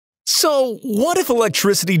So, what if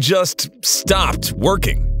electricity just stopped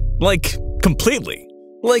working? Like, completely.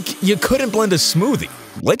 Like, you couldn't blend a smoothie,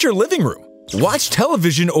 light your living room, watch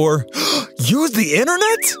television, or use the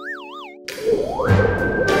internet?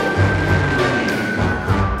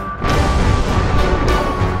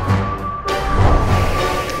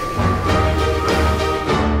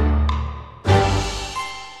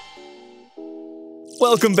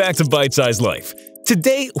 Welcome back to Bite-Sized Life.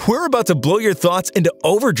 Today, we're about to blow your thoughts into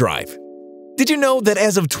overdrive. Did you know that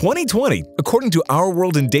as of 2020, according to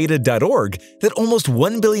ourworldindata.org, that almost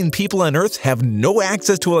 1 billion people on Earth have no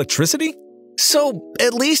access to electricity? So,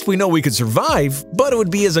 at least we know we could survive, but it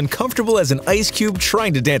would be as uncomfortable as an ice cube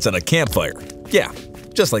trying to dance on a campfire. Yeah,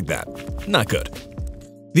 just like that. Not good.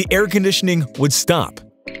 The air conditioning would stop.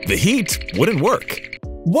 The heat wouldn't work.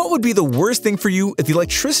 What would be the worst thing for you if the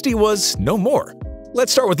electricity was no more?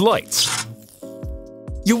 Let's start with lights.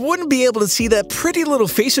 You wouldn't be able to see that pretty little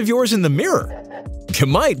face of yours in the mirror. You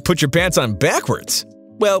might put your pants on backwards.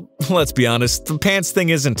 Well, let's be honest, the pants thing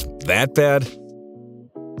isn't that bad.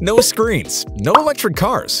 No screens, no electric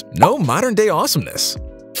cars, no modern-day awesomeness.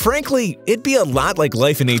 Frankly, it'd be a lot like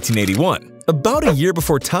life in 1881, about a year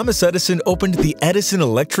before Thomas Edison opened the Edison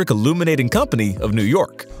Electric Illuminating Company of New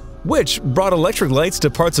York, which brought electric lights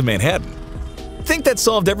to parts of Manhattan. Think that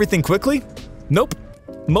solved everything quickly? Nope.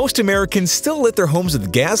 Most Americans still lit their homes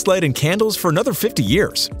with gaslight and candles for another 50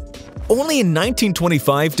 years. Only in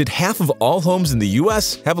 1925 did half of all homes in the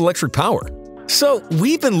US have electric power. So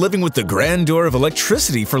we've been living with the grandeur of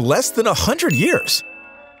electricity for less than 100 years.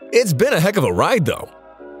 It's been a heck of a ride though.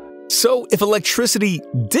 So if electricity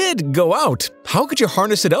did go out, how could you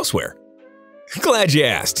harness it elsewhere? Glad you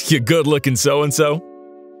asked, you good-looking so-and-so.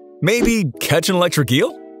 Maybe catch an electric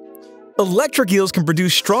eel? Electric eels can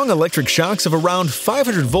produce strong electric shocks of around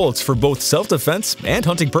 500 volts for both self-defense and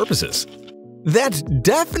hunting purposes. That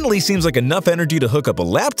definitely seems like enough energy to hook up a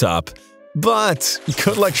laptop, but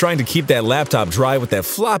good luck trying to keep that laptop dry with that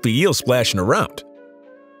floppy eel splashing around.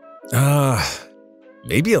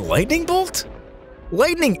 Maybe a lightning bolt?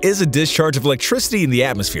 Lightning is a discharge of electricity in the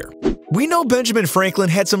atmosphere. We know Benjamin Franklin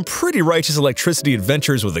had some pretty righteous electricity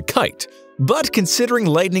adventures with a kite, but considering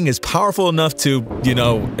lightning is powerful enough to,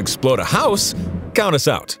 explode a house, count us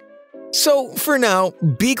out. So for now,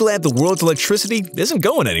 be glad the world's electricity isn't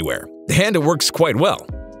going anywhere, and it works quite well.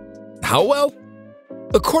 How well?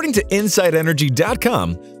 According to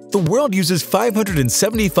InsideEnergy.com, the world uses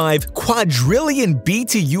 575 quadrillion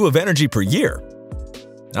BTU of energy per year.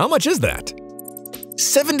 How much is that?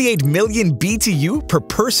 78 million BTU per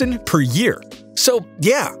person per year. So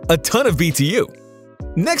yeah, a ton of BTU.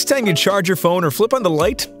 Next time you charge your phone or flip on the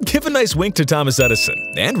light, give a nice wink to Thomas Edison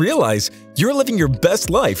and realize you're living your best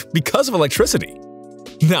life because of electricity.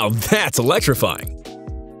 Now that's electrifying.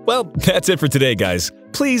 Well, that's it for today, guys.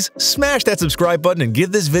 Please smash that subscribe button and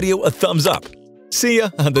give this video a thumbs up. See ya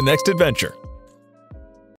on the next adventure.